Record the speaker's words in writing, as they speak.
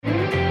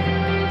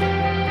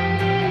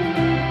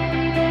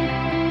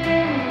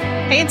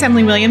Hey, it's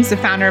Emily Williams, the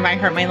founder of I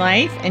Heart My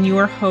Life and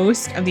your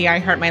host of the I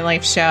Heart My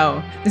Life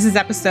show. This is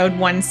episode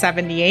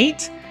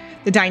 178,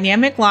 The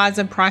Dynamic Laws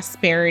of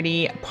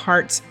Prosperity,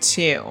 Part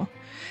 2.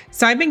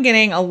 So I've been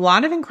getting a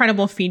lot of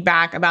incredible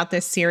feedback about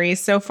this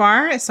series so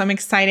far, so I'm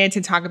excited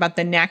to talk about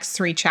the next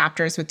 3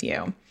 chapters with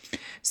you.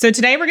 So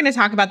today we're going to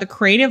talk about the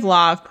creative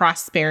law of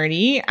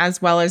prosperity,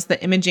 as well as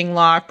the imaging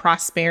law of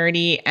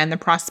prosperity and the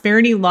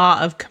prosperity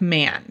law of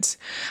command.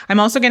 I'm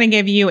also going to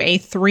give you a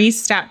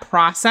 3-step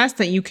process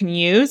that you can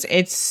use.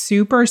 It's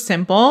super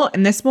simple,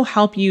 and this will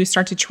help you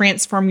start to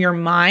transform your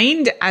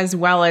mind as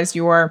well as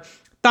your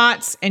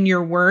thoughts and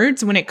your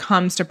words when it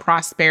comes to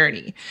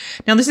prosperity.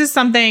 Now, this is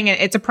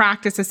it's a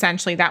practice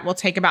essentially that will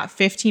take about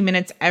 15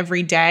 minutes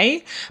every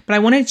day, but I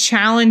want to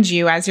challenge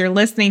you as you're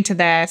listening to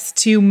this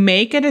to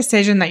make a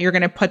decision that you're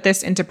going to put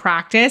this into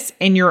practice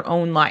in your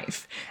own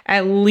life,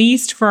 at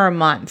least for a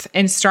month,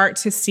 and start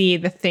to see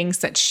the things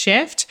that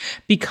shift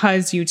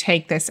because you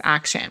take this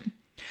action.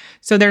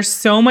 So there's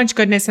so much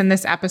goodness in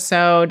this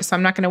episode, so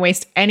I'm not going to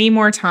waste any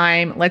more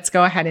time. Let's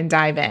go ahead and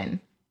dive in.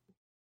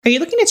 Are you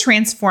looking to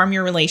transform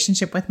your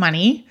relationship with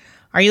money?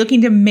 Are you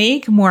looking to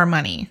make more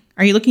money?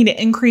 Are you looking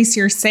to increase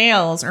your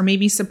sales or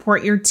maybe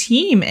support your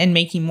team in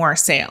making more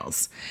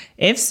sales?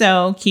 If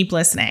so, keep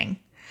listening.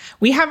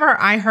 We have our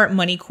I Heart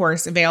Money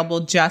course available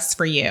just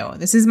for you.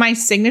 This is my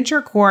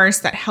signature course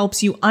that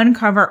helps you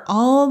uncover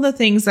all the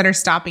things that are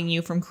stopping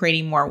you from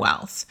creating more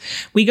wealth.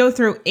 We go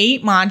through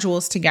 8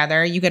 modules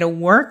together. You get a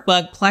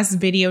workbook plus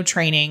video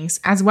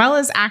trainings, as well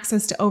as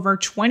access to over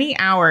 20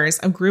 hours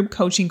of group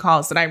coaching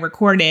calls that I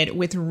recorded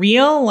with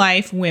real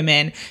life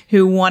women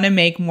who want to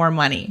make more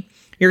money.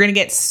 You're going to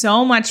get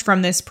so much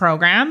from this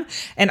program,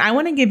 and I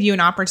want to give you an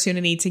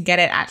opportunity to get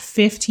it at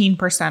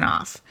 15%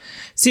 off.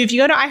 So if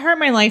you go to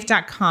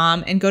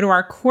iheartmylife.com and go to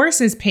our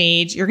courses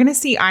page, you're going to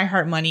see I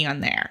Heart Money on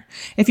there.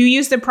 If you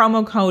use the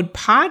promo code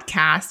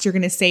podcast, you're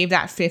going to save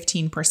that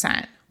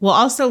 15%. We'll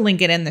also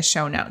link it in the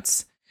show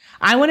notes.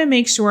 I want to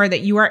make sure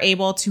that you are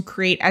able to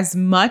create as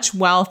much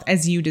wealth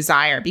as you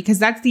desire, because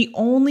that's the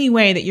only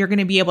way that you're going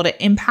to be able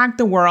to impact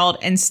the world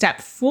and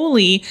step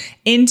fully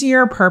into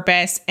your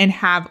purpose and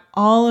have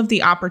all of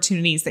the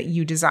opportunities that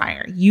you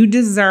desire. You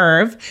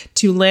deserve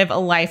to live a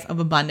life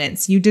of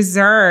abundance. You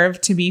deserve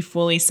to be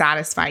fully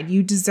satisfied.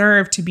 You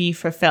deserve to be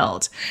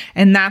fulfilled.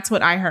 And that's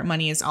what I Heart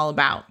Money is all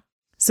about.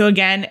 So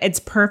again,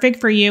 it's perfect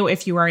for you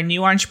if you are a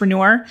new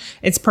entrepreneur.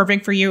 It's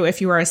perfect for you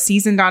if you are a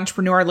seasoned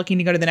entrepreneur looking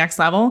to go to the next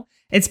level.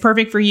 It's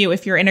perfect for you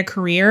if you're in a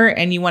career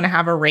and you want to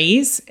have a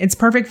raise. It's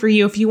perfect for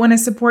you if you want to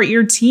support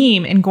your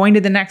team in going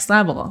to the next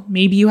level.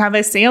 Maybe you have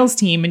a sales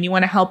team and you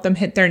want to help them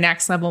hit their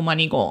next level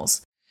money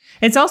goals.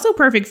 It's also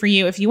perfect for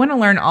you if you want to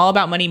learn all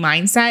about money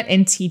mindset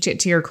and teach it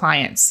to your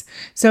clients.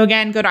 So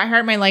again, go to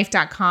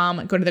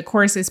iheartmylife.com, go to the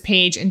courses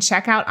page and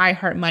check out I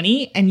Heart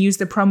Money and use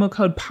the promo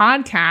code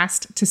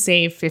podcast to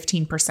save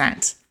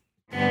 15%.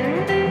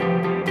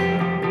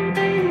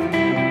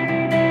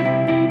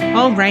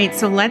 All right,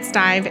 so let's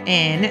dive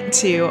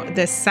into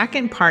the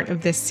second part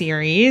of this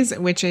series,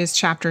 which is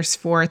chapters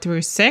 4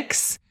 through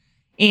 6.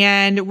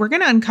 And we're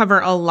going to uncover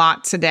a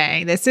lot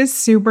today. This is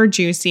super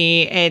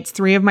juicy. It's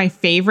 3 of my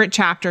favorite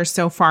chapters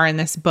so far in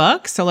this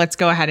book. So let's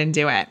go ahead and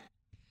do it.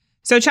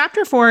 So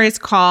chapter 4 is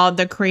called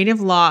The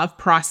Creative Law of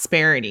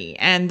Prosperity.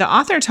 And the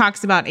author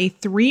talks about a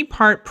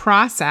 3-part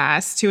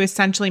process to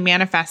essentially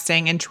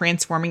manifesting and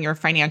transforming your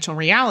financial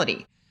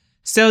reality.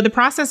 So the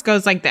process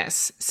goes like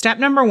this. Step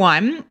number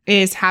 1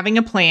 is having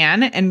a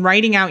plan and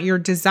writing out your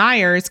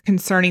desires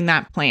concerning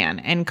that plan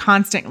and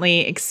constantly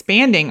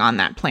expanding on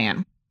that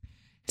plan.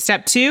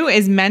 Step 2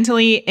 is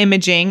mentally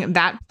imaging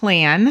that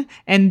plan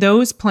and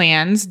those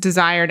plans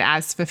desired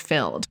as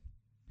fulfilled.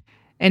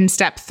 And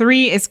step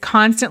 3 is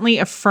constantly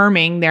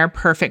affirming their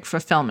perfect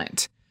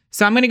fulfillment.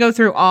 So I'm going to go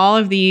through all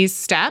of these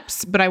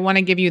steps, but I want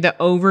to give you the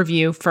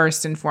overview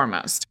first and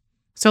foremost.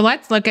 So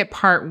let's look at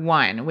part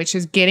 1, which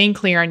is getting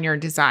clear on your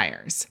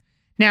desires.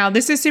 Now,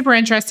 this is super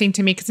interesting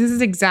to me because this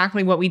is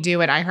exactly what we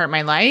do at I Heart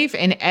My Life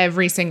in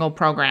every single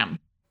program.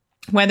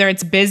 Whether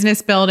it's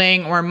business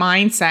building or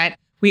mindset,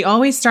 we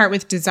always start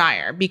with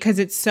desire because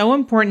it's so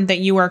important that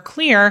you are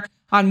clear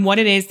on what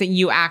it is that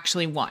you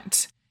actually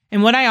want.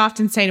 And what I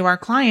often say to our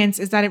clients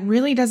is that it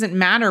really doesn't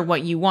matter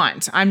what you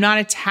want. I'm not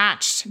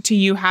attached to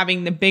you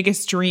having the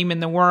biggest dream in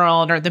the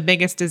world or the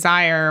biggest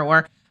desire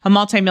or a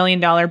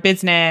multi-million-dollar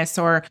business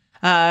or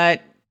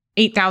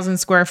 8,000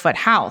 square foot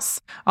house.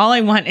 All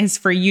I want is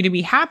for you to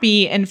be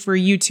happy and for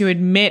you to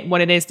admit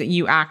what it is that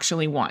you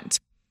actually want.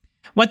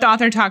 What the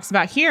author talks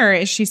about here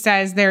is she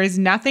says there is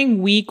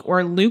nothing weak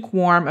or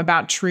lukewarm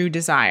about true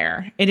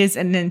desire. It is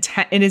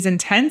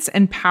intense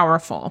and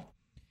powerful.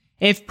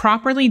 If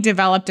properly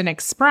developed and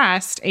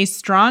expressed, a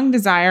strong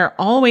desire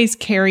always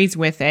carries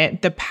with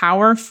it the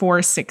power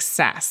for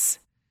success.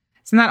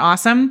 Isn't that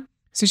awesome?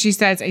 So she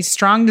says, a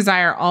strong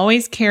desire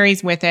always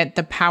carries with it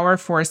the power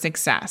for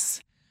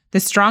success. The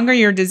stronger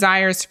your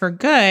desires for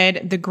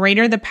good, the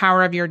greater the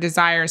power of your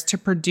desires to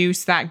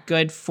produce that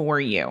good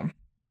for you.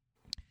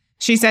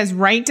 She says,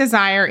 right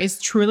desire is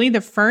truly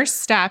the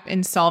first step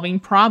in solving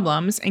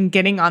problems and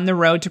getting on the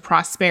road to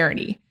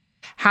prosperity.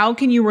 How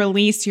can you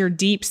release your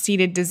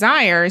deep-seated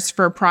desires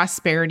for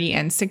prosperity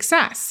and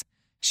success?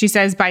 She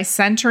says, by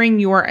centering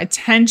your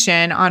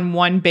attention on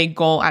one big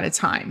goal at a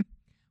time.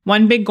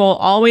 One big goal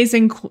always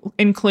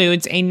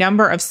includes a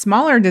number of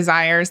smaller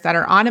desires that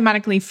are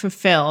automatically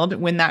fulfilled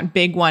when that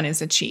big one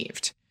is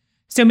achieved.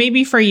 So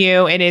maybe for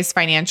you, it is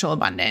financial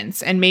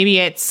abundance, and maybe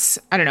it's,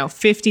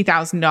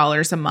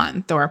 $50,000 a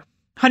month or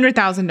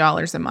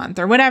 $100,000 a month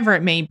or whatever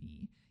it may be.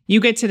 You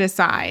get to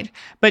decide.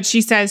 But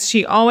she says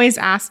she always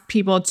asks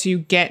people to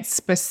get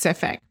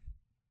specific.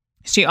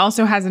 She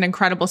also has an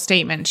incredible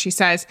statement. She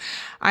says,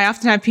 I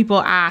often have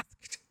people ask,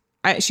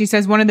 she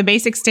says, one of the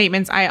basic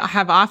statements I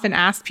have often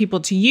asked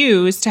people to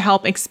use to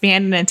help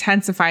expand and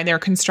intensify their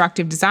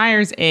constructive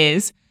desires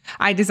is,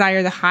 I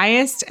desire the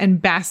highest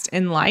and best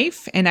in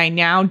life, and I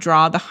now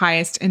draw the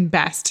highest and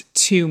best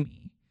to me.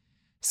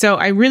 So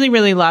I really,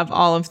 really love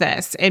all of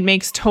this. It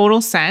makes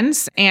total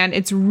sense. And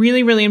it's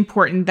really, really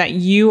important that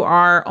you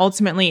are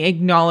ultimately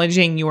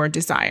acknowledging your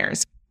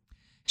desires.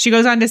 She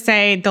goes on to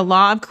say, the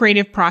law of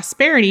creative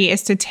prosperity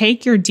is to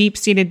take your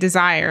deep-seated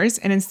desires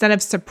and instead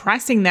of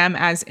suppressing them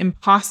as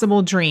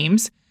impossible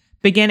dreams,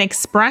 begin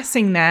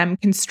expressing them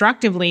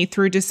constructively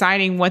through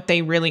deciding what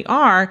they really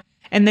are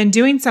and then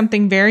doing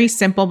something very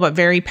simple but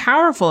very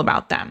powerful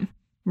about them.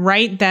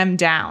 Write them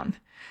down.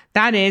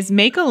 That is,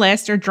 make a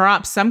list or draw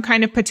up some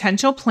kind of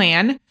potential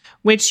plan,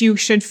 which you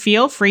should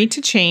feel free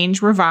to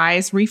change,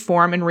 revise,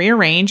 reform, and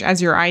rearrange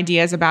as your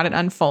ideas about it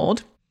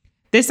unfold.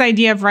 This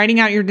idea of writing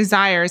out your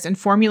desires and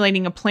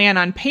formulating a plan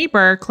on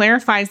paper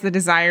clarifies the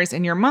desires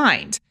in your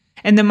mind.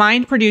 And the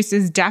mind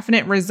produces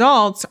definite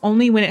results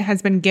only when it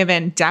has been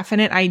given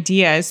definite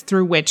ideas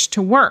through which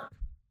to work.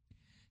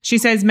 She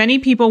says many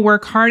people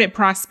work hard at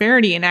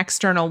prosperity in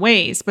external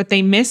ways, but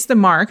they miss the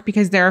mark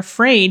because they're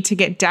afraid to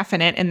get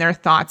definite in their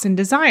thoughts and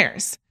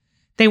desires.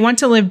 They want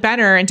to live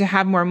better and to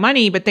have more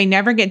money, but they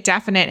never get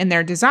definite in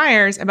their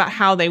desires about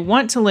how they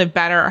want to live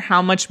better or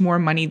how much more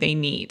money they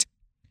need.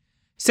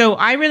 So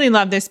I really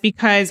love this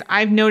because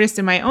I've noticed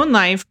in my own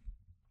life,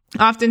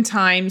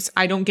 oftentimes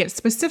I don't get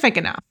specific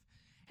enough.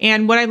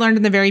 And what I learned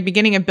in the very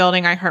beginning of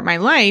building I Heart My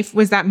Life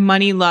was that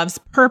money loves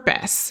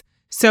purpose.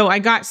 So I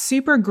got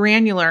super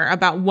granular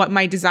about what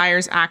my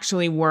desires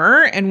actually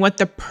were and what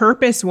the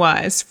purpose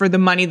was for the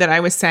money that I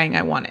was saying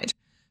I wanted.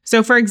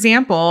 So for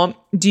example,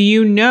 do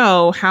you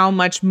know how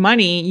much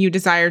money you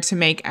desire to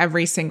make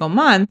every single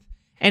month?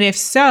 And if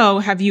so,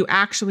 have you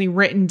actually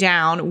written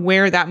down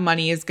where that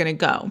money is going to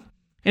go?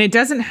 And it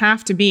doesn't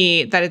have to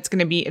be that it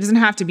doesn't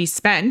have to be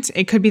spent.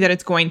 It could be that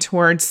it's going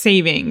towards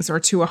savings or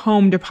to a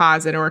home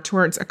deposit or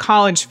towards a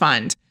college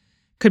fund.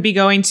 Could be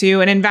going to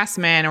an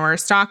investment or a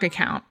stock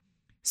account.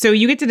 So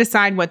you get to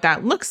decide what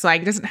that looks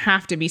like. It doesn't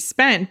have to be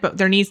spent, but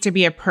there needs to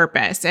be a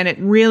purpose. And it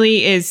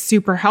really is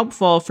super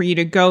helpful for you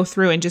to go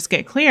through and just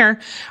get clear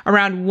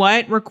around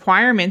what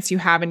requirements you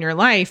have in your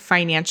life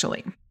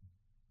financially.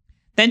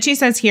 Then she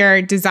says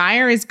here,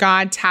 desire is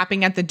God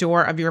tapping at the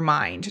door of your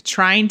mind,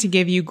 trying to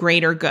give you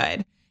greater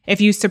good.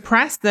 If you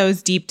suppress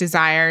those deep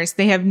desires,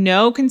 they have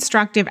no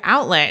constructive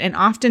outlet and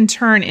often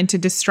turn into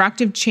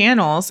destructive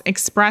channels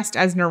expressed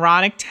as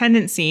neurotic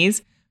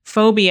tendencies,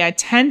 phobia,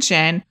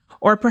 tension,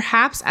 or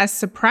perhaps as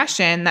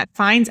suppression that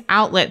finds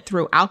outlet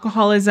through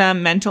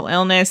alcoholism, mental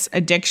illness,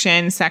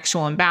 addiction,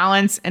 sexual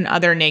imbalance, and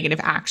other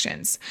negative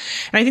actions.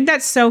 And I think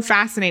that's so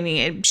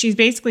fascinating. She's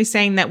basically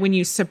saying that when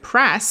you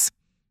suppress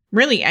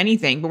really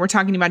anything, but we're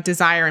talking about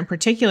desire in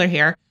particular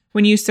here,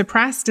 when you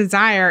suppress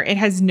desire, it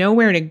has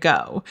nowhere to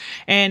go.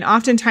 And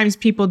oftentimes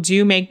people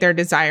do make their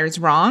desires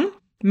wrong.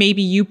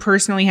 Maybe you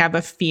personally have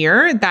a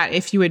fear that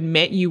if you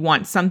admit you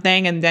want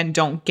something and then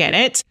don't get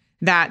it,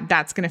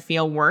 that's going to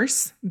feel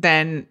worse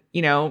than,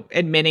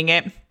 admitting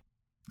it,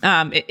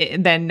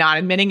 than not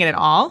admitting it at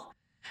all,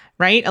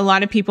 right? A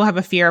lot of people have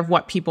a fear of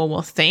what people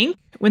will think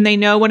when they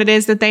know what it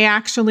is that they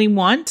actually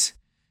want.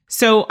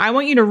 So I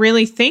want you to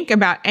really think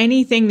about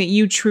anything that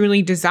you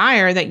truly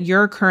desire that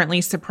you're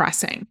currently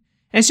suppressing.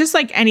 It's just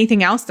like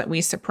anything else that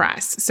we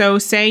suppress. So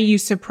say you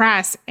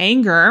suppress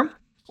anger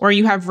or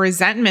you have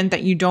resentment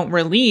that you don't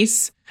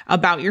release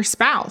about your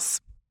spouse.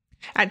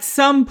 At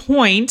some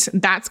point,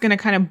 that's going to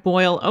kind of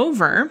boil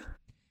over.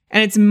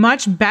 And it's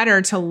much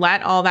better to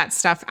let all that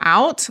stuff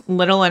out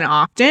little and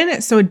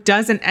often so it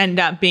doesn't end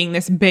up being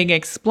this big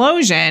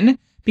explosion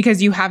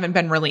because you haven't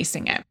been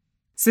releasing it.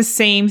 It's the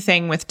same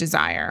thing with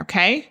desire,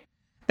 okay?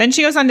 Then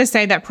she goes on to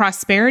say that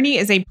prosperity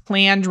is a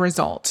planned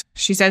result.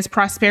 She says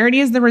prosperity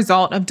is the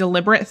result of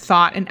deliberate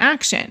thought and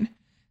action.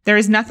 There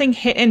is nothing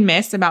hit and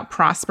miss about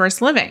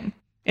prosperous living.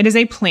 It is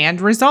a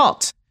planned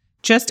result,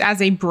 just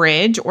as a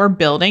bridge or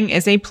building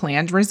is a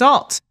planned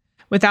result.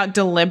 Without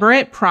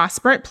deliberate,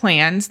 prosperous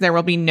plans, there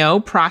will be no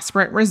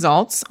prosperous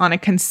results on a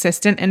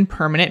consistent and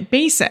permanent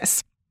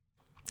basis.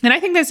 And I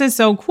think this is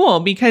so cool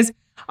because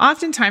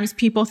oftentimes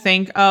people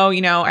think,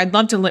 I'd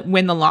love to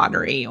win the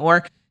lottery,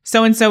 or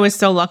so-and-so is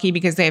so lucky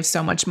because they have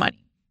so much money.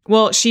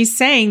 Well, she's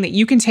saying that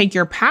you can take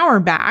your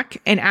power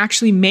back and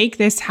actually make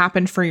this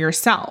happen for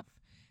yourself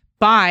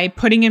by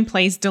putting in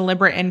place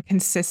deliberate and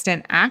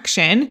consistent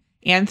action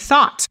and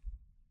thought.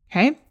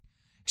 Okay.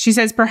 She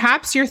says,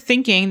 perhaps you're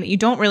thinking that you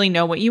don't really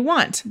know what you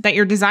want, that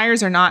your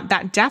desires are not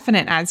that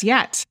definite as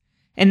yet.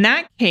 In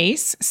that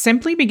case,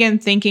 simply begin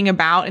thinking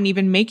about and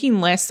even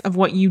making lists of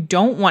what you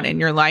don't want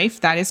in your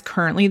life that is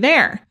currently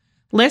there.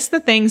 List the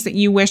things that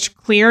you wish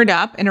cleared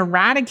up and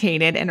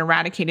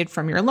eradicated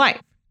from your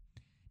life.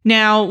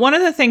 Now, one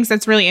of the things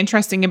that's really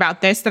interesting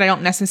about this that I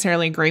don't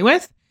necessarily agree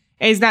with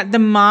is that the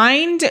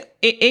mind,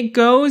 it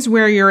goes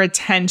where your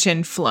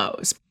attention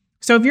flows.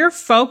 So if you're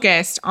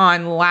focused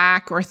on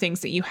lack or things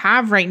that you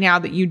have right now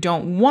that you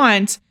don't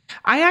want,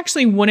 I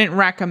actually wouldn't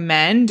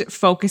recommend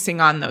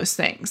focusing on those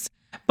things.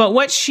 But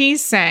what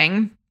she's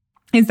saying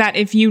is that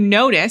if you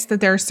notice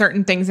that there are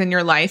certain things in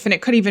your life, and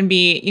it could even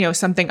be,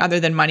 something other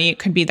than money, it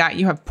could be that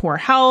you have poor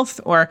health,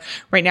 or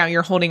right now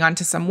you're holding on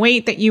to some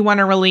weight that you want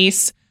to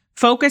release,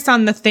 focus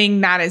on the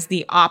thing that is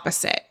the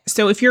opposite.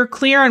 So if you're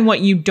clear on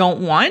what you don't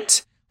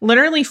want,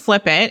 literally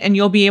flip it and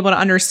you'll be able to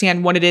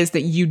understand what it is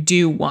that you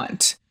do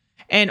want.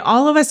 And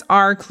all of us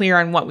are clear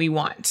on what we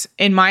want.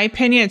 In my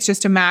opinion, it's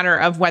just a matter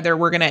of whether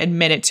we're going to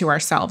admit it to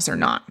ourselves or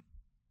not.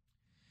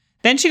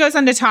 Then she goes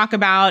on to talk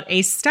about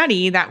a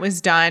study that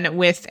was done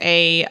with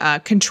a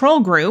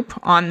control group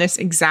on this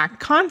exact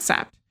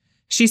concept.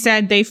 She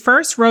said they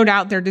first wrote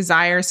out their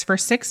desires for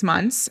 6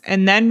 months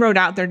and then wrote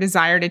out their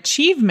desired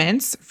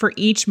achievements for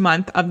each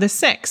month of the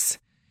 6.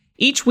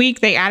 Each week,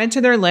 they added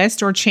to their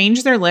list or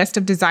changed their list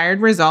of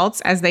desired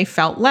results as they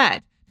felt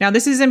led. Now,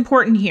 this is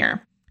important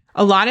here.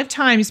 A lot of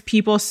times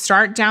people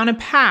start down a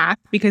path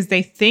because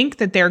they think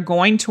that they're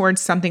going towards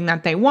something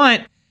that they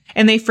want,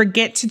 and they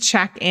forget to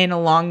check in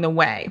along the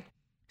way.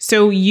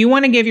 So you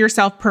want to give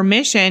yourself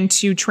permission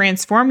to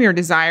transform your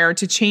desire,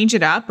 to change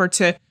it up, or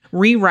to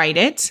rewrite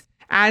it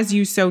as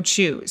you so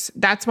choose.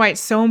 That's why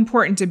it's so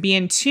important to be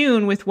in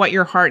tune with what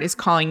your heart is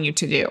calling you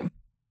to do.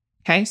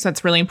 Okay, so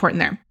that's really important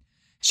there.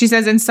 She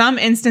says in some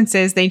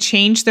instances, they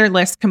changed their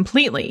list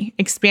completely,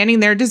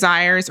 expanding their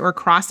desires or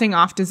crossing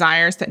off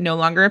desires that no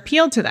longer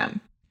appealed to them.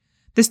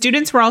 The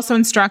students were also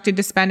instructed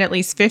to spend at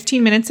least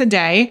 15 minutes a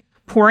day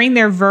pouring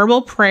their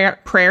verbal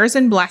prayers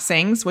and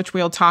blessings, which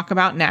we'll talk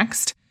about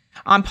next,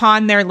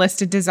 upon their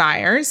listed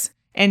desires,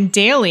 and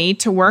daily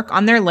to work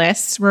on their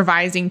lists,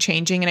 revising,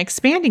 changing, and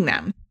expanding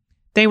them.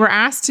 They were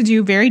asked to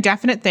do very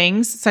definite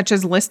things, such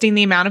as listing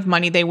the amount of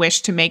money they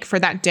wished to make for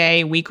that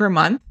day, week, or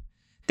month.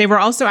 They were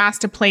also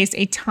asked to place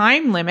a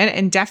time limit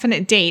and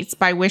definite dates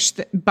by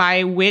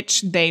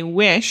which they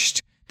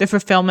wished the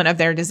fulfillment of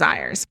their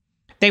desires.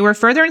 They were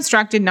further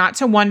instructed not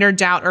to wonder,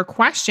 doubt, or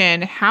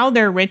question how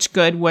their rich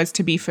good was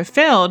to be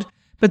fulfilled,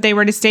 but they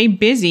were to stay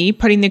busy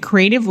putting the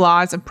creative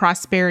laws of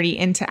prosperity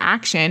into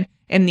action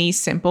in these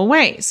simple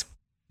ways.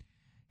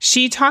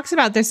 She talks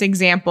about this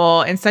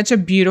example in such a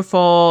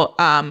beautiful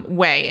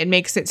way. It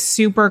makes it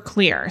super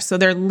clear. So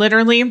they're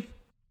literally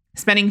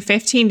spending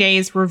 15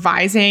 days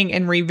revising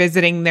and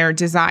revisiting their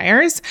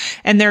desires.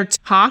 And they're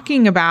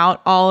talking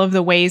about all of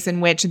the ways in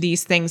which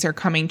these things are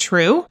coming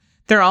true.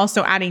 They're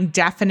also adding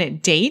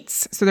definite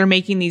dates. So they're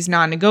making these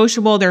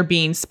non-negotiable. They're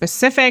being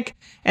specific,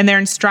 and they're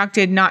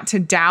instructed not to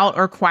doubt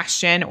or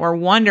question or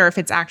wonder if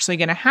it's actually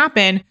going to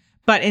happen,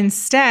 but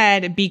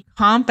instead be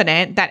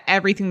confident that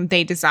everything that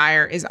they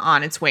desire is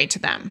on its way to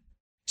them.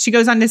 She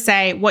goes on to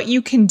say, what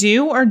you can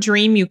do or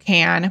dream you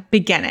can,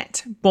 begin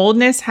it.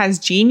 Boldness has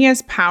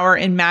genius, power,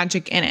 and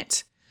magic in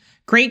it.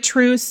 Great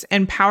truths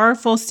and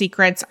powerful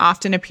secrets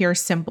often appear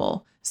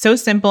simple. So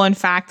simple, in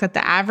fact, that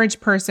the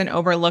average person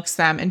overlooks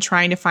them in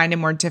trying to find a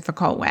more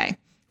difficult way.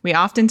 We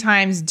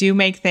oftentimes do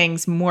make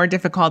things more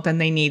difficult than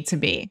they need to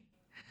be.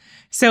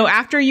 So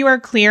after you are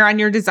clear on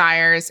your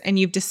desires and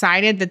you've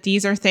decided that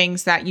these are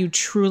things that you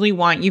truly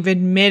want, you've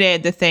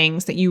admitted the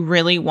things that you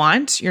really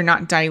want, you're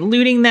not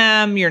diluting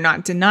them, you're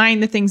not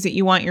denying the things that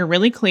you want, you're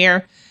really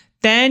clear,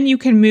 then you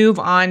can move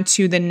on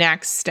to the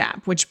next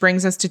step, which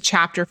brings us to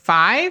chapter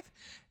 5,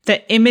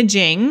 the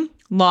imaging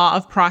law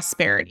of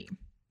prosperity.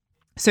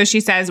 So she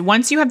says,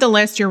 once you have the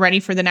list, you're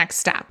ready for the next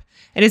step.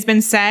 It has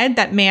been said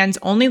that man's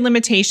only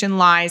limitation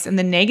lies in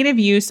the negative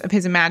use of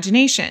his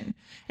imagination.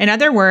 In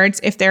other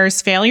words, if there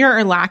is failure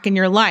or lack in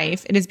your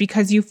life, it is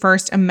because you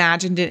first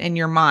imagined it in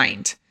your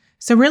mind.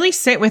 So really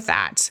sit with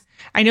that.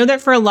 I know that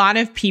for a lot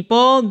of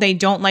people, they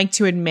don't like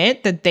to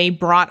admit that they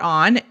brought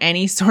on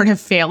any sort of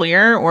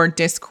failure or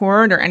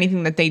discord or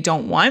anything that they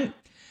don't want.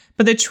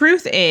 But the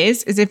truth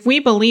is if we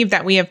believe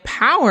that we have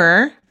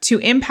power to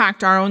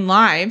impact our own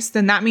lives,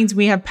 then that means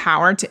we have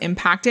power to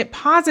impact it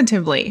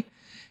positively.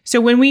 So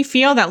when we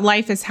feel that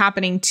life is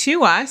happening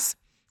to us,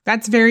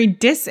 that's very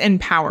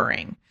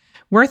disempowering.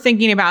 We're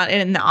thinking about it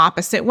in the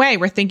opposite way.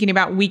 We're thinking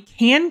about we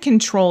can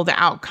control the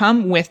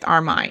outcome with our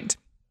mind.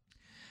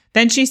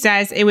 Then she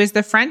says, it was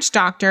the French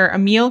doctor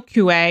Emile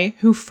Coué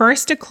who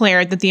first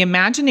declared that the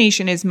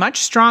imagination is a much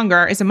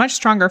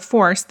stronger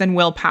force than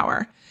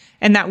willpower,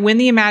 and that when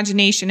the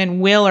imagination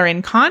and will are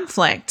in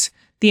conflict,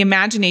 the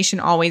imagination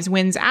always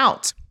wins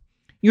out.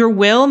 Your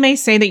will may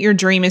say that your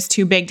dream is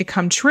too big to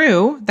come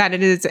true, that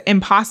it is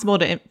impossible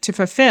to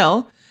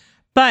fulfill,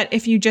 But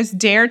if you just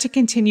dare to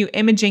continue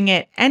imaging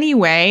it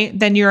anyway,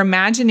 then your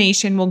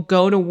imagination will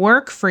go to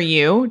work for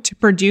you to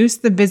produce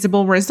the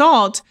visible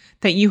result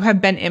that you have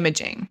been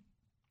imaging.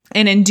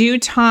 And in due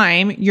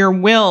time, your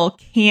will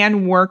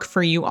can work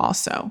for you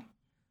also.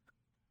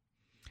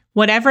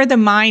 Whatever the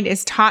mind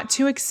is taught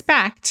to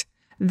expect,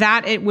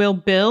 that it will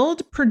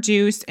build,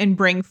 produce, and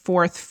bring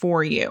forth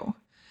for you.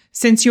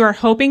 Since you are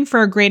hoping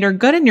for a greater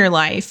good in your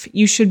life,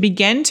 you should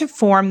begin to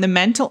form the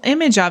mental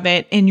image of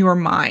it in your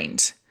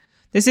mind.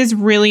 This is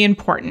really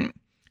important.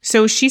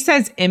 So she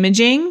says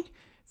imaging.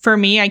 For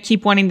me, I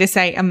keep wanting to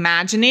say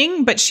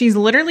imagining, but she's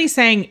literally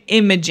saying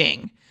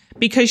imaging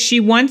because she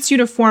wants you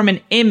to form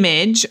an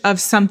image of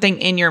something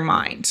in your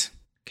mind.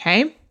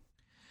 Okay.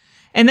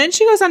 And then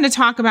she goes on to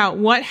talk about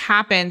what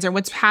happens or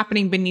what's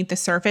happening beneath the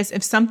surface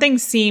if something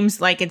seems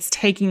like it's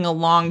taking a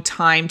long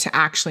time to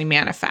actually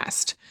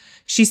manifest.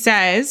 She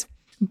says,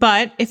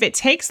 but if it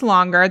takes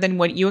longer than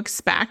what you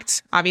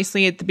expect,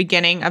 obviously at the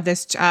beginning of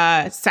this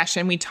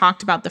session, we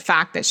talked about the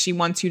fact that she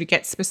wants you to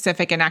get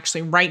specific and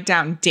actually write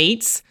down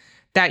dates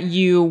that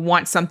you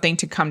want something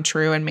to come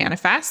true and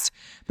manifest.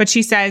 But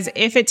she says,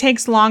 if it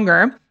takes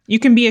longer, you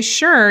can be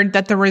assured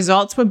that the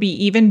results will be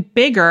even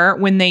bigger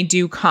when they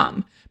do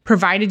come,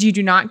 provided you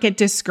do not get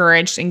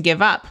discouraged and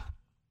give up.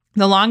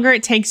 The longer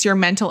it takes your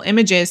mental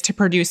images to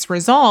produce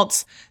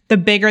results, the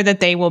bigger that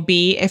they will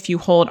be if you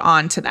hold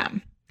on to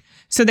them.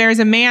 So there's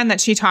a man that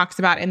she talks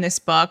about in this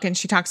book, and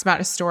she talks about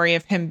a story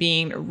of him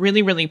being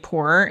really, really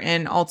poor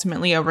and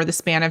ultimately over the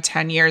span of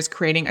 10 years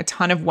creating a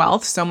ton of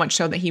wealth, so much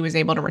so that he was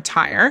able to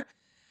retire.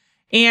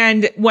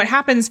 And what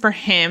happens for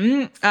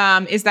him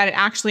is that it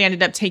actually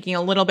ended up taking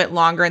a little bit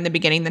longer in the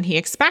beginning than he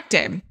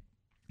expected.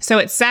 So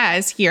it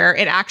says here,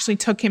 it actually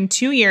took him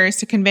 2 years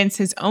to convince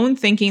his own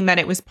thinking that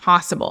it was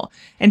possible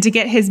and to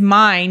get his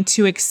mind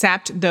to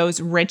accept those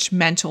rich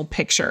mental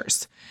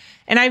pictures.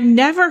 And I've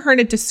never heard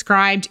it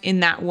described in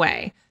that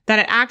way, that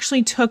it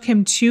actually took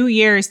him 2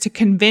 years to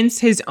convince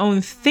his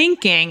own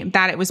thinking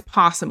that it was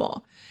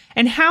possible.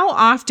 And how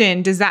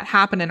often does that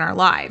happen in our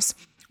lives?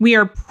 We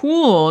are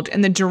pulled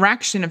in the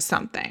direction of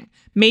something.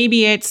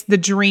 Maybe it's the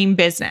dream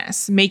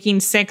business, making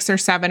 6 or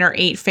 7 or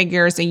 8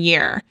 figures a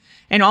year.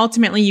 And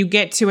ultimately you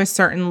get to a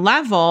certain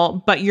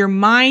level, but your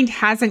mind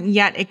hasn't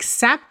yet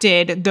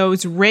accepted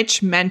those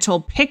rich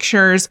mental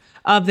pictures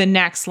of the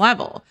next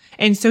level.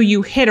 And so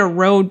you hit a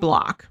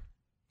roadblock.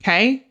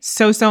 Okay,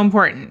 so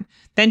important.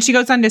 Then she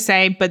goes on to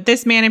say, but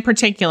this man in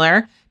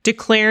particular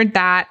declared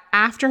that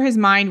after his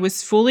mind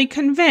was fully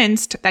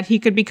convinced that he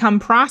could become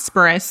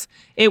prosperous,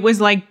 it was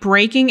like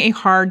breaking a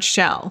hard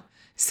shell.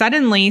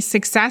 Suddenly,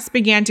 success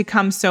began to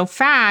come so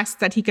fast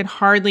that he could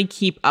hardly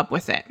keep up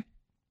with it.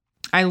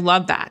 I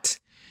love that.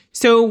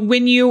 So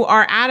when you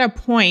are at a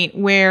point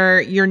where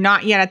you're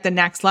not yet at the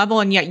next level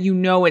and yet you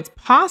know it's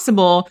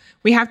possible,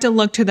 we have to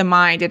look to the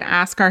mind and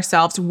ask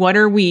ourselves, what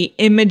are we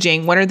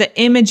imaging? What are the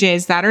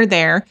images that are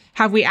there?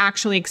 Have we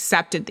actually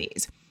accepted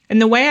these?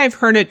 And the way I've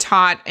heard it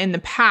taught in the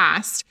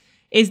past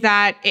is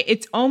that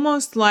it's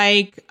almost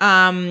like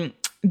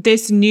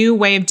this new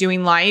way of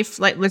doing life.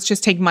 Like, let's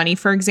just take money,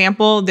 for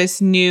example,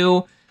 this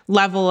new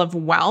level of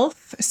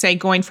wealth, say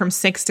going from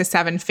 6 to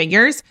 7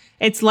 figures,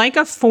 it's like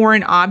a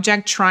foreign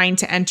object trying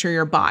to enter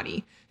your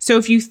body. So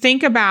if you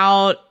think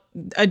about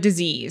a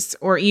disease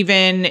or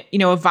even,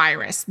 a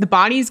virus, the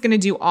body is going to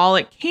do all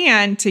it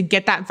can to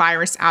get that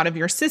virus out of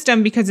your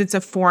system because it's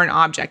a foreign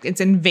object.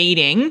 It's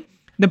invading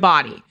the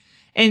body.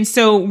 And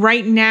so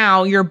right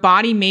now, your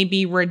body may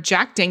be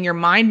rejecting, your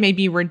mind may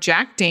be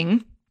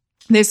rejecting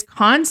this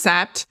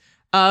concept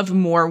of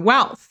more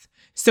wealth.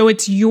 So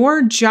it's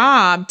your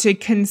job to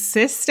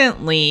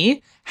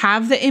consistently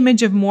have the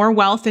image of more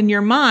wealth in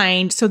your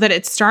mind so that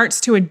it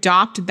starts to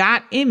adopt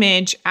that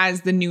image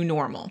as the new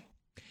normal.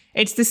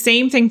 It's the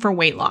same thing for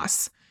weight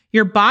loss.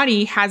 Your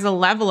body has a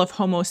level of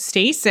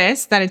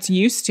homeostasis that it's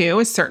used to,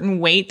 a certain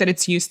weight that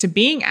it's used to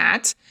being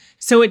at.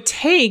 So it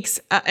takes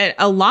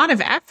a lot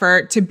of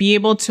effort to be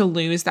able to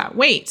lose that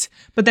weight.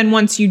 But then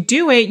once you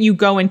do it, you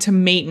go into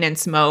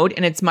maintenance mode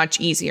and it's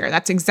much easier.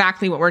 That's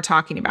exactly what we're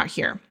talking about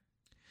here.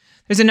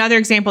 There's another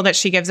example that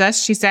she gives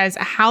us. She says,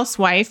 a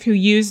housewife who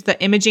used the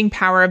imaging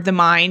power of the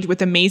mind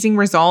with amazing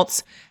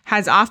results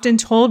has often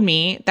told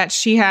me that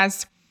she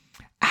has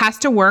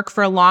to work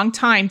for a long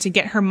time to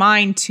get her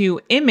mind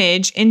to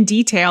image in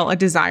detail a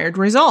desired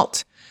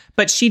result.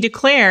 But she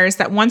declares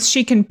that once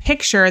she can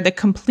picture the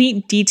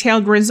complete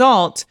detailed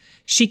result,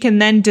 she can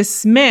then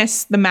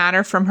dismiss the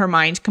matter from her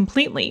mind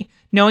completely,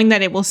 knowing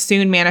that it will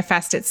soon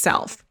manifest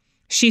itself.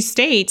 She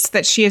states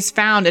that she has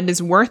found it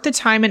is worth the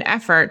time and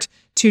effort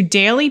to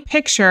daily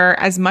picture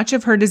as much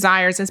of her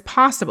desires as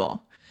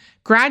possible.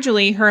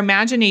 Gradually, her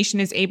imagination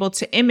is able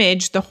to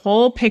image the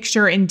whole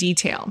picture in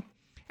detail.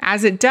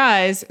 As it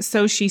does,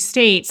 so she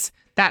states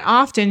that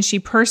often she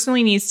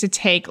personally needs to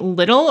take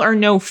little or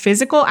no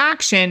physical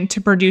action to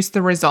produce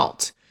the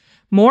result.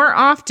 More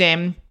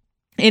often,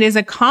 it is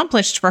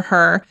accomplished for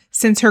her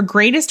since her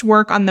greatest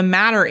work on the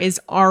matter is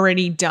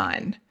already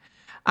done.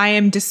 I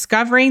am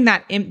discovering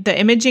that the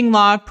imaging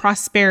law of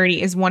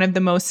prosperity is one of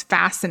the most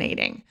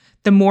fascinating.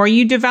 The more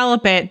you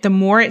develop it, the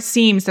more it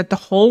seems that the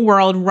whole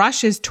world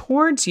rushes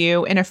towards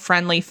you in a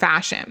friendly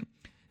fashion.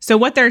 So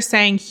what they're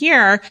saying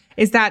here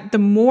is that the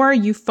more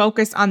you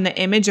focus on the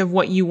image of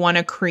what you want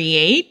to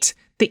create,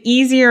 the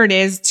easier it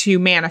is to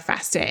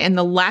manifest it and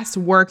the less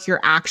work you're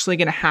actually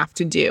going to have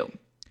to do.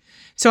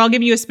 So I'll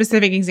give you a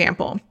specific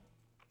example.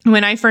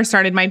 When I first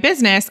started my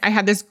business, I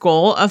had this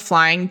goal of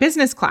flying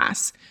business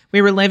class.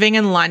 We were living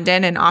in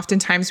London, and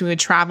oftentimes we would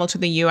travel to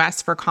the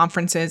US for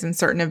conferences and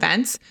certain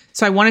events.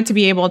 So I wanted to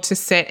be able to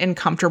sit in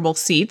comfortable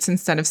seats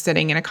instead of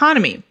sitting in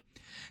economy.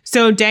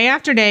 So day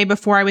after day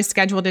before I was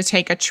scheduled to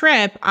take a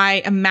trip,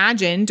 I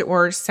imagined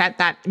or set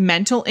that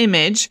mental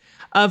image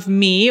of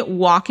me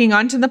walking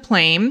onto the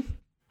plane,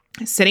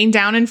 sitting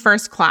down in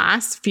first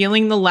class,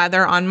 feeling the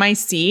leather on my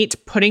seat,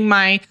 putting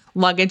my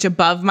luggage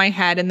above my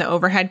head in the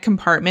overhead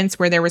compartments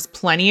where there was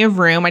plenty of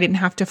room. I didn't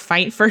have to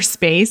fight for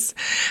space.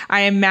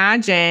 I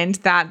imagined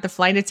that the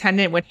flight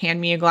attendant would hand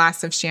me a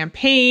glass of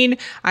champagne.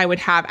 I would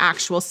have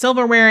actual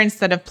silverware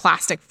instead of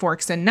plastic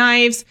forks and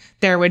knives.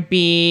 There would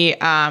be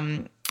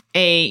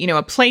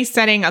a place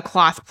setting, a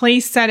cloth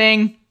place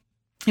setting.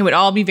 It would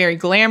all be very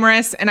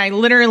glamorous. And I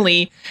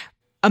literally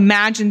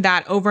imagined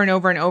that over and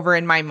over and over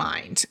in my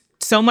mind.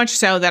 So much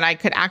so that I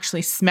could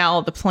actually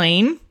smell the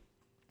plane.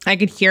 I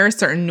could hear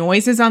certain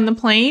noises on the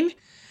plane.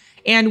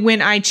 And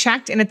when I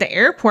checked in at the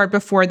airport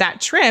before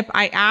that trip,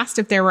 I asked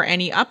if there were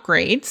any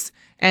upgrades,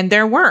 and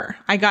there were.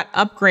 I got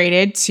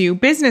upgraded to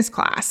business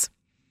class.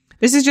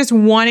 This is just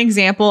one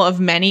example of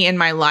many in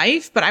my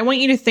life, but I want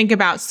you to think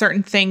about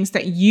certain things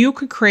that you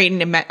could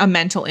create a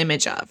mental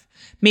image of.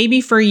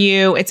 Maybe for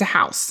you, it's a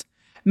house.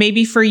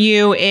 Maybe for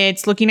you,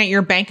 it's looking at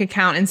your bank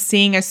account and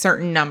seeing a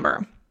certain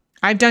number.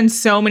 I've done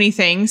so many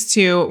things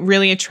to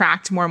really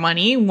attract more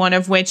money, one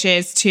of which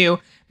is to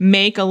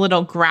make a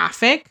little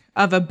graphic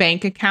of a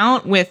bank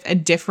account with a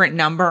different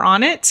number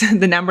on it,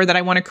 the number that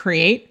I want to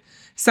create.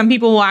 Some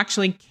people will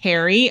actually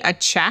carry a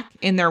check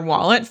in their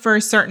wallet for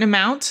a certain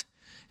amount.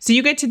 So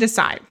you get to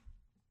decide.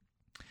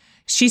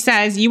 She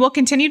says, you will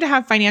continue to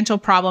have financial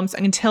problems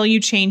until you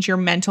change your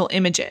mental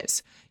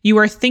images. You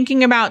are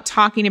thinking about,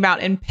 talking about,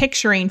 and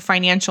picturing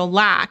financial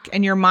lack,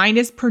 and your mind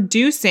is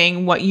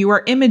producing what you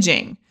are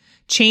imaging.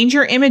 Change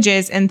your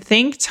images and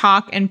think,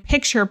 talk, and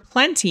picture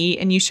plenty,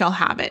 and you shall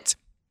have it.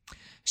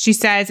 She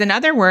says, in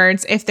other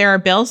words, if there are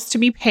bills to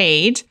be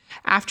paid,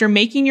 after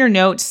making your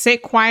note,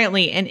 sit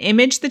quietly and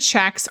image the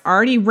checks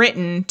already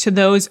written to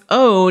those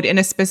owed in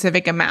a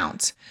specific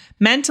amount.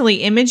 Mentally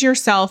image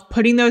yourself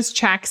putting those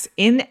checks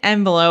in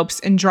envelopes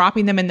and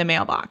dropping them in the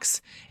mailbox.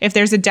 If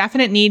there's a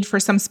definite need for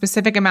some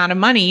specific amount of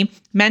money,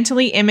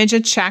 mentally image a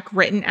check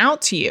written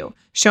out to you,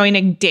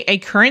 showing a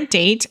current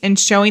date and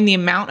showing the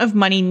amount of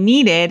money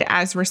needed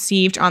as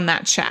received on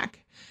that check.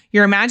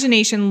 Your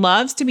imagination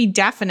loves to be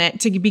definite,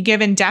 to be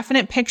given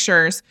definite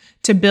pictures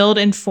to build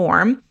and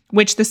form,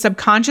 which the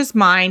subconscious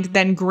mind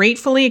then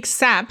gratefully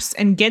accepts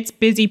and gets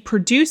busy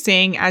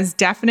producing as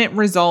definite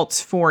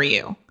results for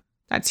you.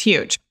 That's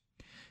huge.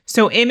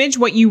 So image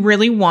what you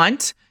really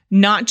want,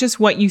 not just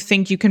what you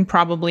think you can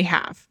probably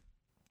have.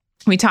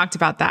 We talked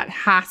about that. It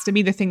has to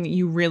be the thing that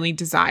you really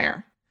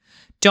desire.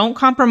 Don't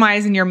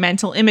compromise in your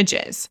mental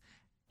images.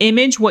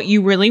 Image what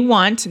you really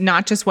want,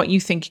 not just what you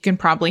think you can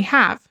probably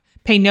have.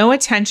 Pay no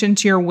attention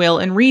to your will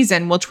and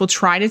reason, which will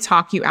try to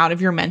talk you out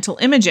of your mental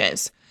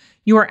images.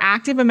 Your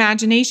active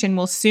imagination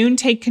will soon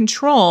take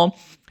control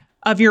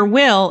of your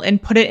will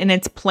and put it in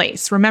its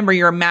place. Remember,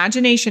 your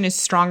imagination is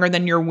stronger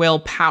than your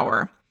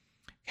willpower.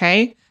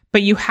 Okay?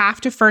 But you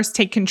have to first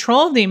take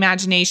control of the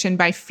imagination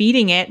by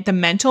feeding it the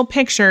mental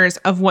pictures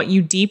of what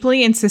you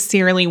deeply and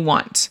sincerely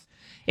want.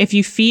 If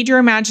you feed your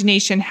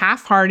imagination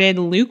half-hearted,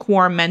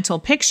 lukewarm mental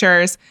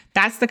pictures,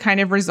 that's the kind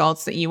of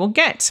results that you will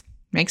get.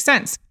 Makes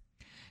sense.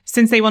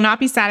 Since they will not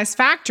be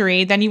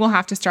satisfactory, then you will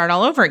have to start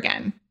all over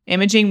again,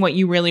 imaging what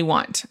you really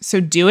want. So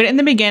do it in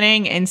the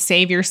beginning and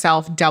save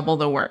yourself double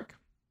the work.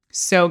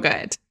 So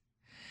good.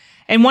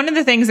 And one of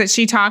the things that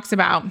she talks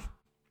about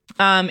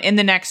in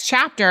the next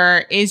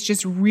chapter is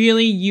just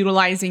really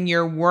utilizing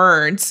your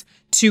words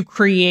to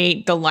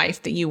create the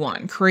life that you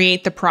want,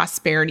 create the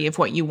prosperity of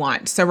what you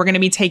want. So we're going to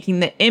be taking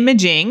the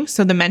imaging,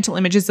 so the mental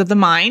images of the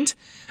mind,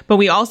 but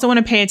we also want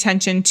to pay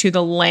attention to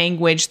the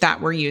language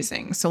that we're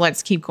using. So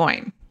let's keep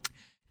going.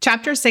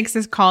 Chapter 6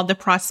 is called the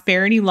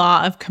Prosperity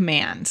Law of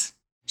Command.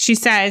 She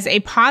says,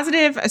 a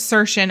positive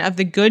assertion of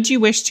the good you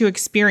wish to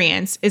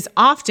experience is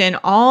often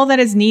all that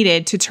is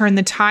needed to turn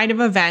the tide of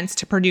events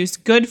to produce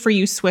good for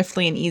you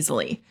swiftly and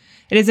easily.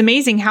 It is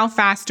amazing how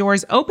fast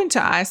doors open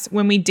to us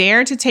when we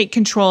dare to take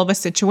control of a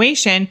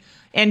situation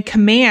and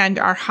command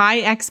our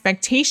high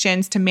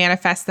expectations to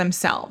manifest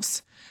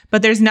themselves.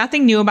 But there's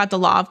nothing new about the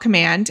law of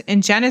command.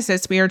 In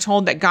Genesis, we are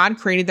told that God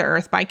created the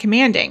earth by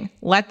commanding,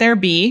 let there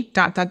be, ...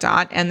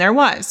 and there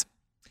was.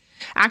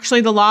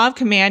 Actually, the law of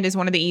command is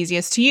one of the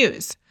easiest to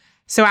use.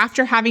 So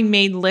after having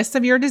made lists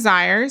of your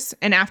desires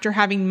and after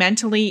having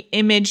mentally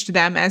imaged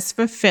them as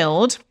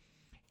fulfilled,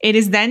 it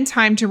is then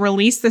time to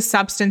release the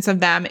substance of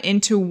them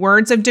into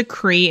words of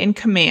decree and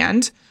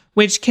command,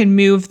 which can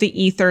move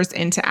the ethers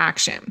into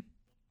action.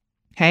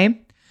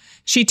 Okay?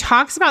 She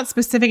talks about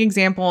specific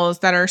examples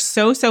that are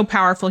so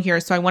powerful here,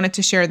 so I wanted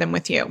to share them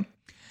with you.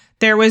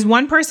 There was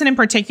one person in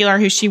particular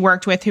who she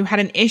worked with who had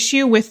an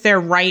issue with their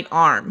right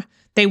arm.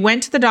 They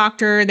went to the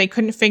doctor. They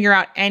couldn't figure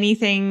out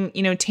anything,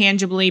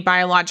 tangibly,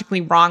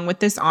 biologically wrong with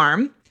this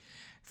arm.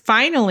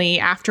 Finally,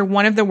 after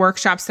one of the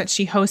workshops that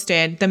she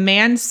hosted, the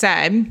man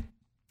said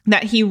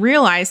that he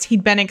realized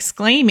he'd been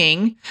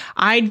exclaiming,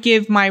 "I'd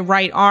give my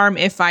right arm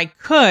if I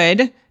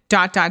could, ...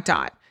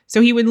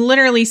 So he would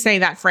literally say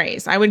that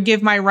phrase, "I would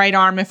give my right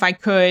arm if I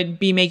could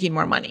be making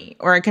more money,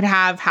 or I could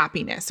have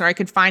happiness, or I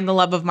could find the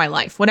love of my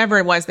life," whatever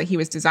it was that he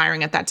was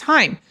desiring at that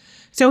time.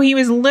 So he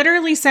was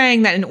literally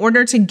saying that in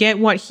order to get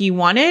what he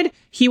wanted,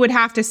 he would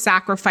have to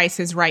sacrifice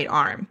his right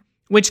arm,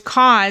 which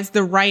caused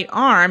the right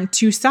arm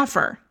to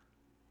suffer.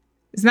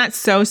 Isn't that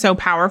so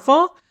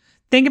powerful?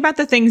 Think about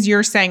the things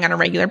you're saying on a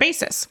regular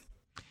basis.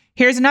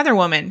 Here's another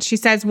woman. She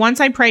says,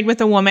 "Once I prayed with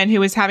a woman who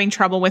was having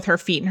trouble with her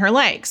feet and her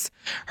legs.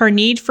 Her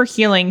need for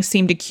healing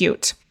seemed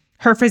acute.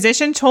 Her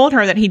physician told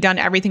her that he'd done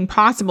everything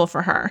possible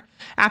for her.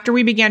 After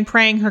we began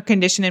praying, her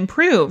condition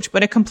improved,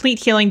 but a complete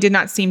healing did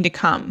not seem to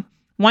come.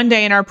 One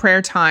day in our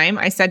prayer time,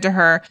 I said to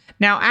her,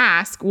 'Now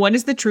ask, what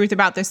is the truth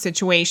about this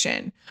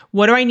situation?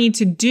 What do I need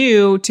to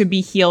do to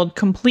be healed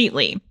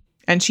completely?'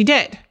 And she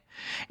did.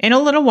 In a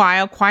little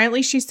while,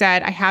 quietly, she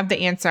said, 'I have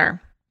the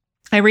answer.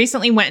 I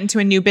recently went into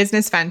a new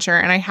business venture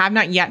and I have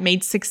not yet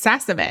made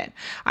success of it.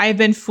 I have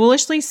been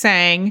foolishly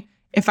saying,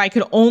 if I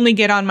could only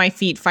get on my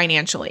feet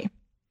financially.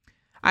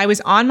 I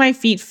was on my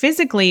feet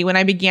physically when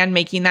I began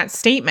making that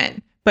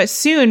statement, but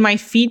soon my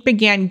feet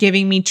began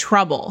giving me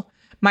trouble.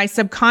 My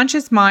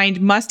subconscious mind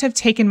must have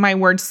taken my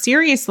words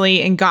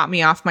seriously and got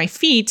me off my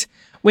feet,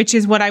 which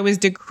is what I was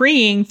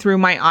decreeing through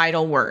my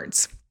idle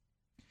words.'"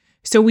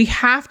 So we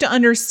have to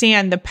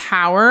understand the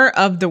power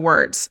of the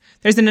words.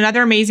 There's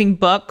another amazing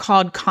book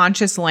called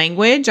Conscious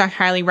Language. I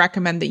highly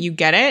recommend that you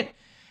get it.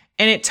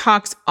 And it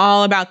talks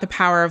all about the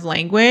power of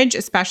language,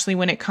 especially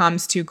when it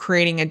comes to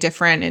creating a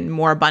different and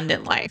more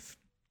abundant life.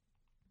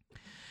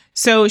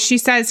 So she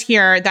says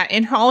here that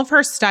in all of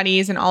her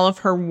studies and all of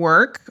her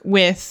work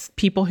with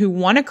people who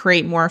want to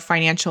create more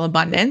financial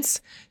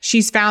abundance,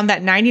 she's found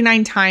that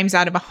 99 times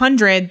out of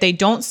 100, they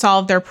don't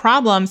solve their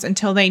problems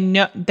until they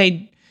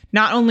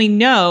not only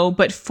know,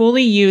 but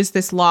fully use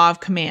this law of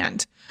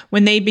command.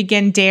 When they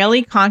begin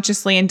daily,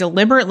 consciously, and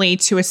deliberately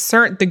to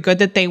assert the good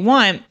that they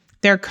want,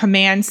 their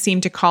commands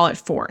seem to call it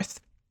forth.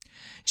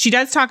 She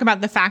does talk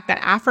about the fact that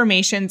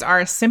affirmations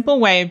are a simple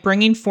way of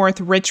bringing forth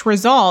rich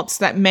results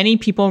that many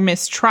people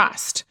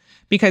mistrust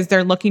because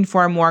they're looking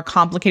for a more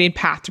complicated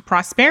path to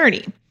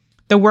prosperity.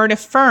 The word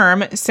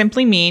affirm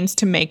simply means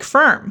to make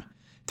firm.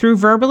 Through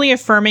verbally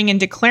affirming and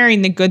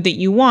declaring the good that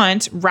you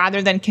want,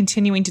 rather than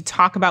continuing to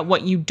talk about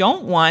what you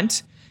don't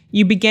want,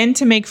 you begin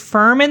to make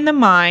firm in the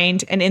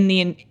mind and in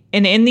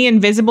the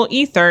invisible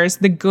ethers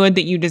the good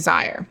that you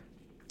desire.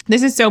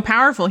 This is so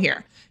powerful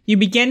here. You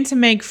begin to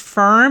make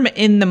firm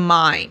in the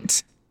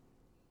mind,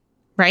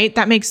 right?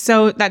 That makes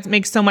so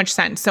much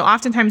sense. So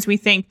oftentimes we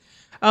think,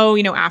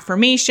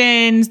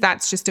 affirmations,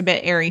 that's just a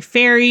bit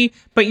airy-fairy,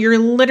 but you're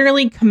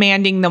literally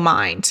commanding the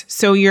mind.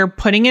 So you're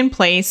putting in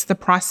place the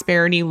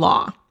prosperity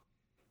law.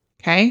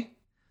 Okay?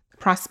 The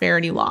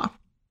prosperity law.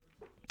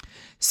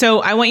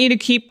 So I want you to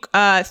keep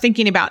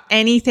thinking about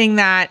anything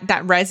that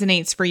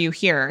resonates for you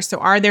here. So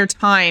are there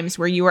times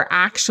where you are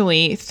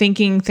actually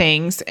thinking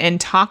things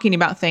and talking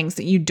about things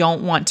that you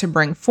don't want to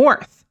bring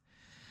forth?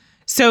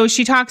 So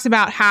she talks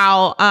about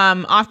how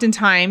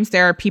oftentimes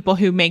there are people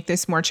who make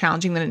this more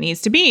challenging than it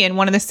needs to be. And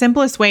one of the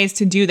simplest ways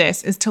to do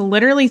this is to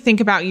literally think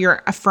about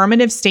your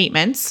affirmative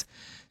statements.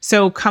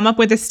 So come up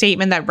with a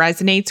statement that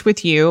resonates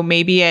with you.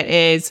 Maybe it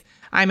is,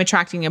 I'm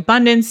attracting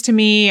abundance to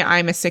me.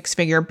 I'm a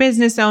 6-figure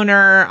business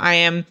owner. I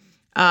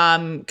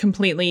am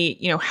completely,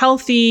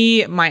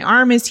 healthy. My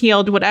arm is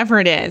healed, whatever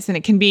it is. And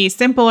it can be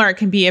simple or it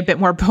can be a bit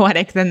more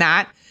poetic than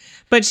that.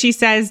 But she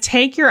says,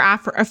 take your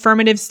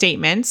affirmative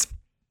statements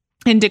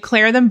and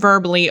declare them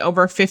verbally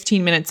over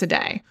 15 minutes a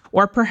day,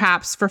 or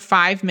perhaps for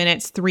 5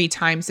 minutes, 3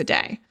 times a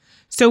day.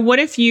 So what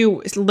if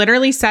you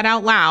literally said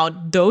out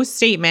loud those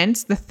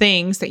statements, the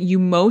things that you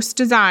most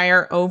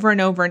desire over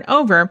and over and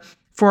over,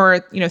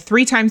 for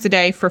 3 times a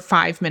day for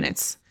 5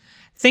 minutes.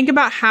 Think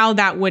about how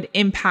that would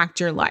impact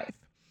your life.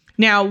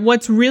 Now,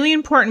 what's really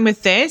important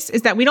with this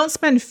is that we don't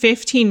spend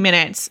 15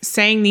 minutes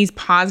saying these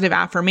positive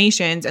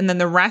affirmations and then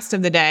the rest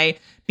of the day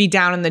be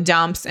down in the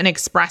dumps and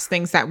express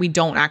things that we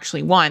don't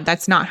actually want.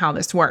 That's not how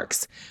this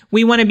works.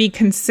 We want to be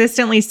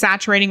consistently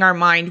saturating our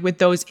mind with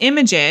those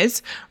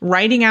images,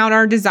 writing out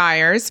our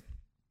desires,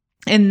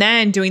 and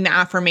then doing the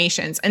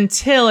affirmations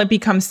until it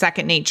becomes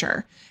second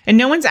nature. And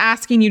no one's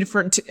asking you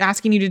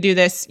to do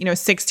this,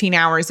 16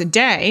 hours a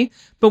day,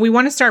 but we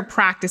want to start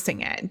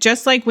practicing it.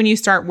 Just like when you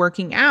start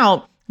working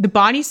out, the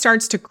body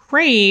starts to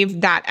crave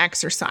that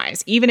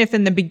exercise, even if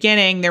in the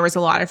beginning there was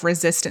a lot of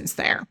resistance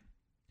there.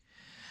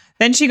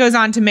 Then she goes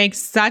on to make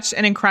such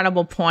an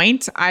incredible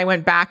point. I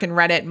went back and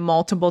read it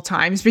multiple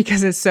times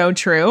because it's so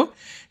true.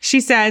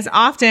 She says,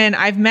 often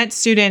I've met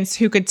students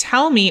who could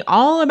tell me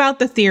all about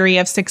the theory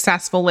of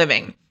successful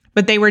living,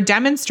 but they were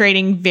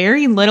demonstrating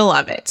very little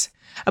of it.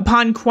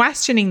 Upon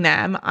questioning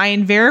them, I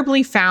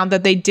invariably found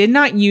that they did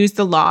not use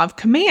the law of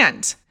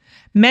command.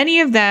 Many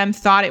of them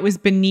thought it was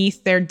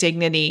beneath their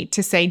dignity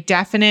to say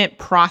definite,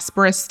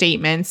 prosperous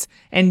statements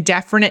and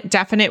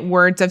definite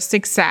words of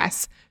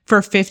success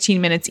for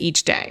 15 minutes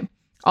each day.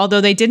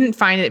 Although they didn't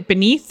find it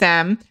beneath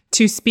them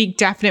to speak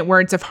definite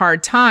words of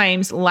hard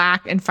times,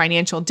 lack, and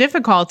financial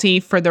difficulty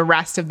for the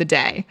rest of the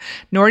day,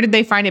 nor did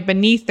they find it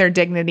beneath their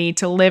dignity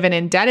to live in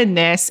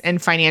indebtedness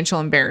and financial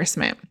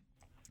embarrassment.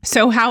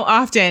 So how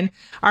often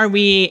are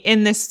we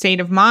in this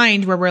state of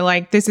mind where we're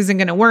like, this isn't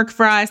going to work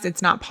for us,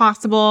 it's not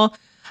possible?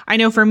 I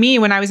know for me,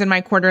 when I was in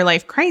my quarter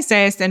life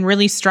crisis and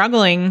really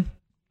struggling,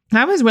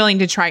 I was willing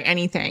to try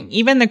anything,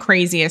 even the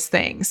craziest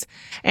things.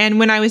 And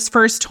when I was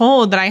first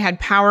told that I had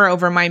power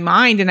over my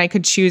mind and I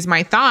could choose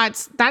my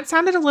thoughts, that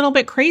sounded a little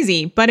bit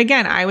crazy. But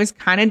again, I was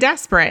kind of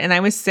desperate and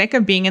I was sick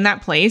of being in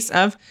that place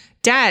of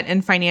debt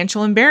and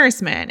financial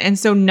embarrassment. And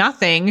so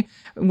nothing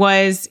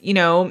was,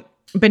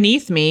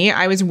 beneath me.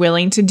 I was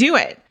willing to do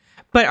it.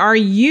 But are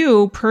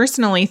you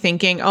personally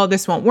thinking, oh,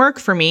 this won't work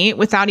for me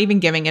without even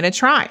giving it a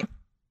try,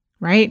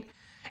 right?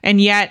 And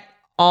yet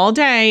all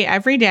day,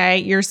 every day,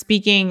 you're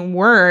speaking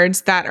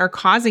words that are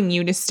causing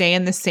you to stay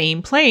in the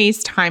same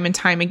place time and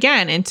time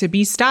again and to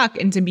be stuck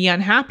and to be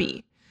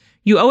unhappy.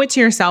 You owe it to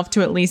yourself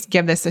to at least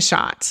give this a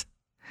shot.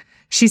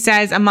 She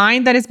says, a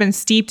mind that has been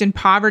steeped in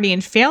poverty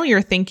and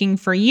failure thinking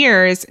for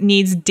years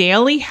needs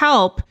daily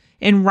help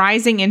in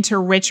rising into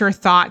richer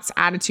thoughts,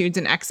 attitudes,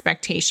 and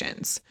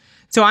expectations.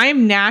 So I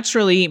am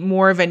naturally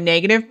more of a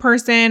negative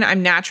person.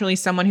 I'm naturally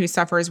someone who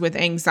suffers with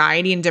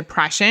anxiety and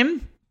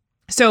depression.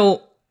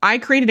 So I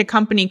created a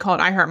company called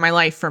I Heart My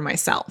Life for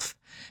myself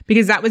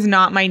because that was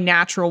not my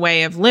natural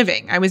way of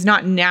living. I was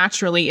not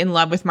naturally in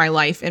love with my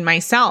life and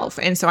myself.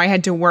 And so I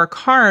had to work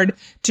hard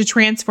to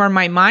transform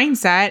my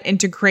mindset and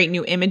to create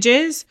new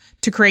images,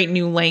 to create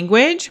new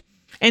language.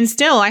 And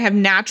still, I have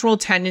natural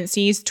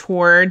tendencies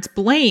towards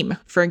blame,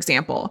 for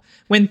example.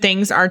 When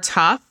things are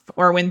tough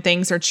or when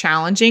things are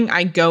challenging,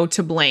 I go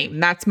to blame.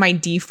 That's my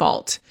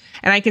default.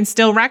 And I can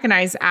still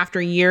recognize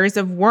after years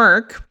of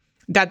work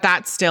that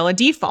that's still a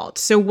default.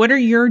 So what are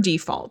your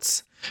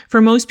defaults?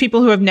 For most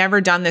people who have never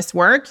done this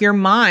work, your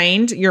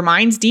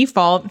mind's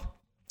default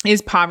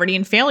is poverty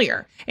and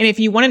failure. And if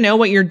you want to know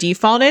what your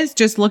default is,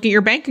 just look at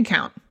your bank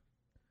account.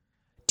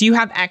 Do you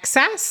have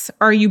excess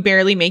or are you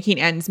barely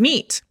making ends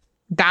meet?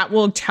 That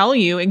will tell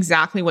you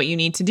exactly what you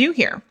need to do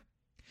here.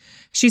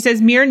 She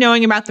says, mere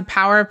knowing about the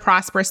power of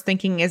prosperous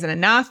thinking isn't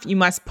enough. You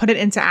must put it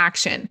into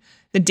action.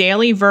 The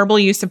daily verbal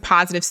use of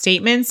positive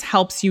statements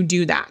helps you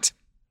do that.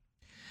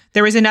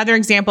 There was another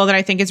example that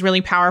I think is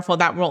really powerful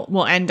that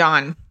we'll end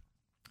on.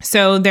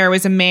 So there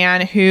was a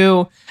man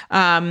who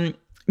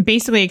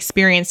basically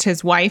experienced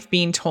his wife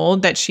being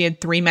told that she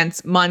had 3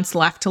 months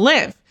left to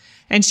live.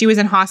 And she was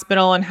in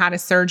hospital and had a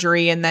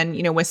surgery and then,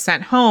 was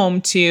sent home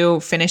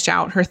to finish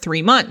out her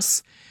 3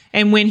 months.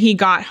 And when she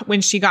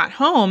got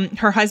home,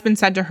 her husband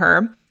said to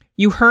her,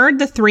 you heard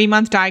the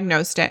 3-month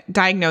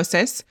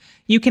diagnosis.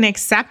 You can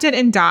accept it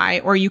and die,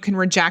 or you can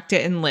reject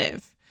it and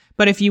live.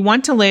 But if you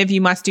want to live,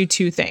 you must do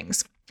 2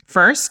 things.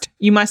 First,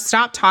 you must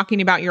stop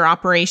talking about your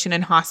operation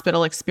and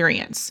hospital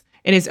experience.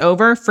 It is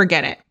over.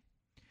 Forget it.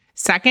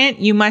 Second,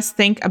 you must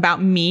think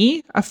about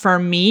me,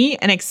 affirm me,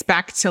 and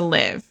expect to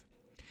live.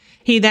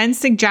 He then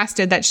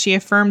suggested that she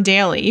affirm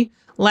daily,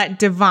 let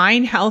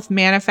divine health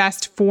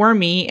manifest for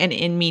me and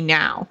in me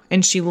now.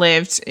 And she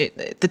lived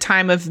at the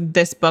time of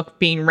this book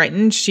being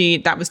written.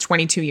 That was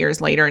 22 years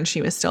later and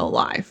she was still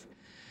alive.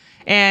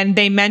 And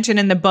they mention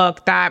in the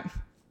book that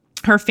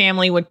her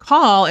family would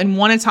call and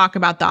want to talk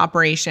about the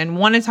operation,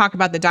 want to talk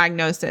about the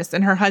diagnosis.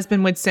 And her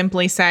husband would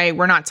simply say,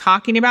 we're not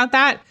talking about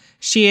that.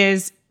 She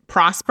is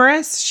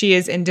prosperous. She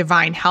is in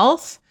divine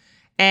health.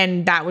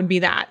 And that would be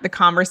that. The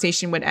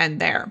conversation would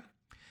end there.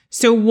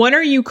 So what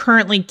are you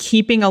currently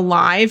keeping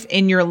alive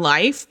in your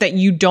life that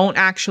you don't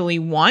actually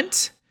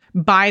want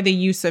by the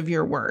use of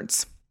your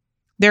words?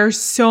 There are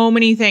so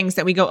many things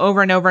that we go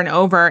over and over and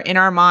over in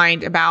our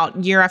mind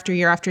about year after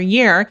year after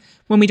year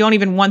when we don't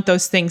even want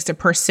those things to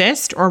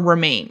persist or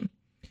remain.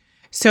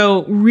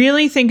 So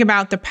really think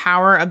about the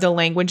power of the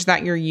language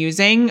that you're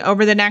using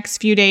over the next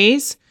few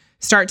days.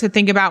 Start to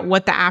think about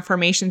what the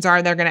affirmations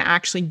are that are going to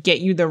actually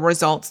get you the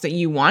results that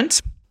you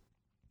want.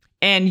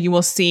 And you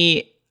will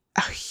see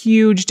a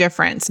huge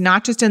difference,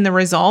 not just in the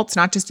results,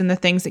 not just in the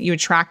things that you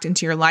attract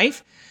into your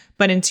life,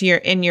 but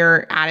in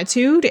your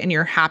attitude and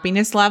your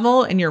happiness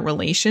level and your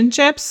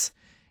relationships.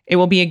 It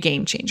will be a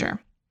game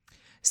changer.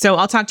 So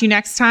I'll talk to you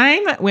next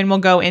time when we'll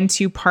go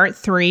into part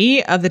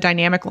 3 of the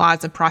dynamic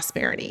laws of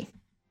prosperity.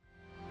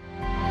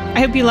 I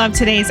hope you loved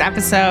today's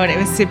episode. It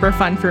was super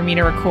fun for me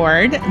to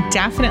record.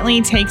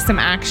 Definitely take some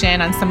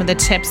action on some of the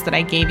tips that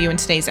I gave you in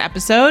today's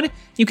episode.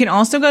 You can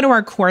also go to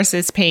our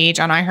courses page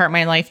on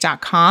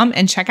iHeartMyLife.com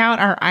and check out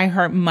our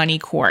iHeart Money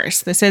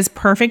course. This is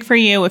perfect for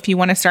you if you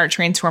want to start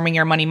transforming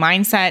your money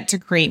mindset to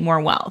create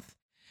more wealth.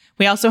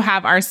 We also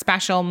have our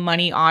special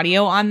money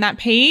audio on that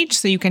page,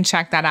 so you can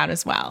check that out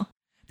as well.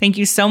 Thank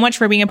you so much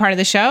for being a part of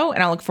the show,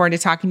 and I look forward to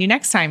talking to you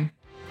next time.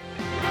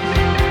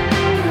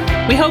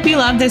 We hope you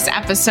loved this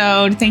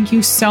episode. Thank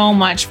you so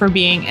much for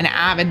being an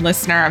avid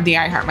listener of the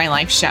I Heart My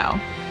Life show.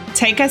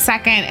 Take a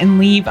second and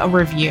leave a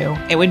review.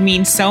 It would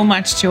mean so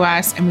much to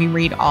us, and we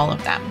read all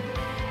of them.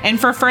 And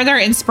for further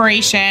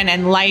inspiration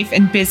and life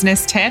and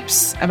business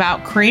tips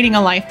about creating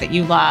a life that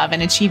you love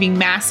and achieving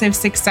massive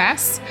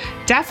success,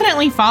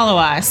 definitely follow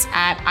us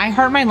at I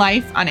Heart My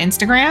Life on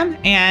Instagram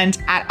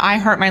and at I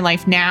Heart My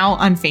Life Now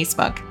on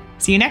Facebook.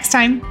 See you next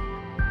time.